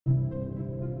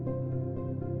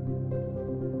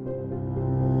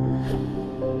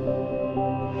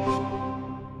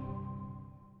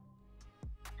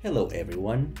Hello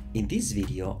everyone, in this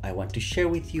video I want to share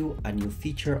with you a new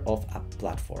feature of App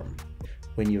Platform.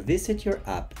 When you visit your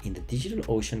app in the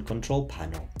DigitalOcean control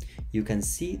panel, you can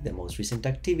see the most recent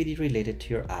activity related to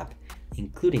your app,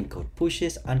 including code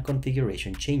pushes and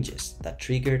configuration changes that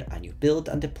triggered a new build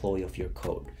and deploy of your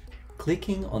code.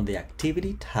 Clicking on the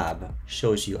Activity tab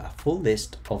shows you a full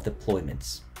list of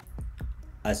deployments.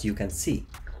 As you can see,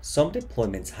 some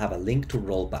deployments have a link to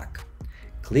Rollback.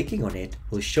 Clicking on it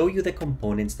will show you the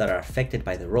components that are affected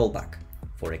by the rollback.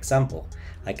 For example,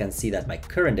 I can see that my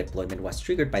current deployment was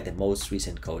triggered by the most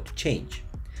recent code change.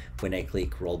 When I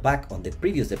click Rollback on the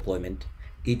previous deployment,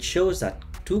 it shows that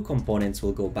two components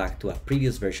will go back to a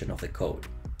previous version of the code.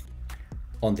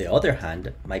 On the other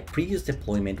hand, my previous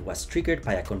deployment was triggered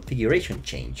by a configuration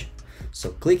change.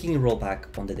 So clicking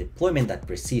Rollback on the deployment that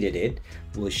preceded it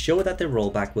will show that the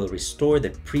rollback will restore the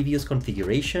previous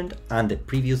configuration and the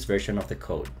previous version of the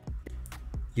code.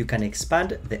 You can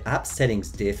expand the app settings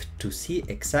div to see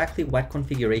exactly what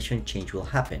configuration change will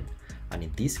happen, and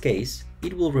in this case,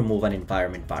 it will remove an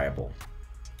environment variable.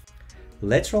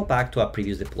 Let's roll back to our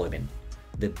previous deployment.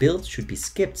 The build should be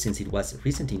skipped since it was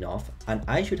recent enough, and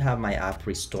I should have my app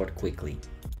restored quickly.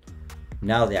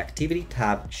 Now the Activity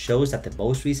tab shows that the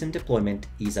most recent deployment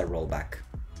is a rollback.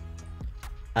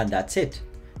 And that's it.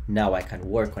 Now I can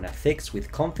work on a fix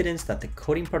with confidence that the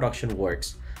code in production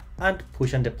works and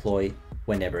push and deploy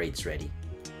whenever it's ready.